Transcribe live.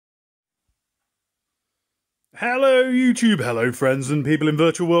Hello YouTube, hello friends and people in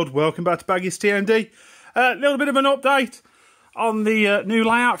virtual world, welcome back to Baggy's TMD. A little bit of an update on the new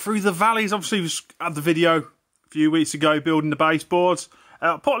layout through the valleys. Obviously we had the video a few weeks ago building the baseboards.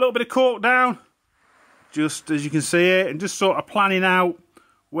 Put a little bit of cork down, just as you can see it, and just sort of planning out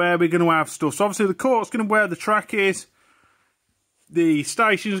where we're going to have stuff. So obviously the cork's going to where the track is. The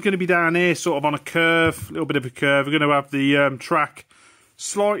station is going to be down here, sort of on a curve, a little bit of a curve. We're going to have the track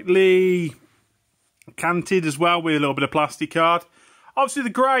slightly canted as well with a little bit of plastic card. Obviously the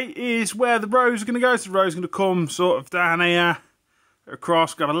grey is where the roads are going to go, so the road's going to come sort of down here,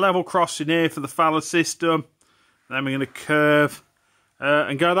 across, got a level crossing here for the fallow system, then we're going to curve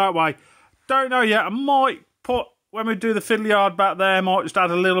and go that way. Don't know yet, I might put, when we do the fiddle yard back there, I might just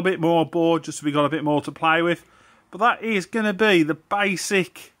add a little bit more board just so we got a bit more to play with. But that is going to be the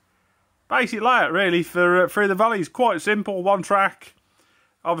basic layout really for through the valleys. Quite simple, one track.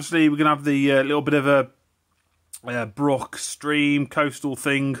 Obviously, we're going to have the little bit of a brook, stream, coastal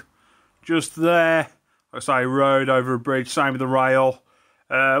thing just there. Like I say, road over a bridge, same with the rail.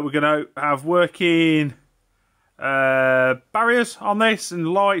 We're going to have working barriers on this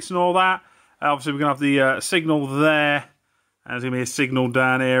and lights and all that. Obviously, we're going to have the signal there. And there's going to be a signal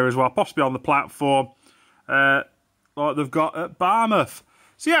down here as well, possibly on the platform, like they've got at Barmouth.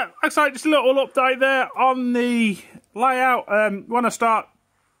 So yeah, like I say, just a little update there on the layout. When I start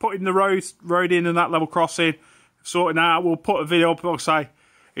putting the road in and that level crossing, sorting out, we'll put a video up. Like I say,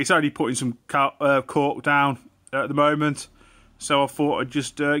 it's only putting some cork down at the moment, so I thought I'd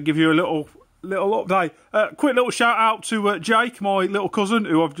just give you a little update. Quick little shout out to Jake, my little cousin,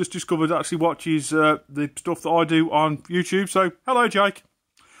 who I've just discovered actually watches the stuff that I do on YouTube. So hello, Jake.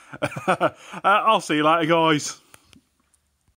 I'll see you later, guys.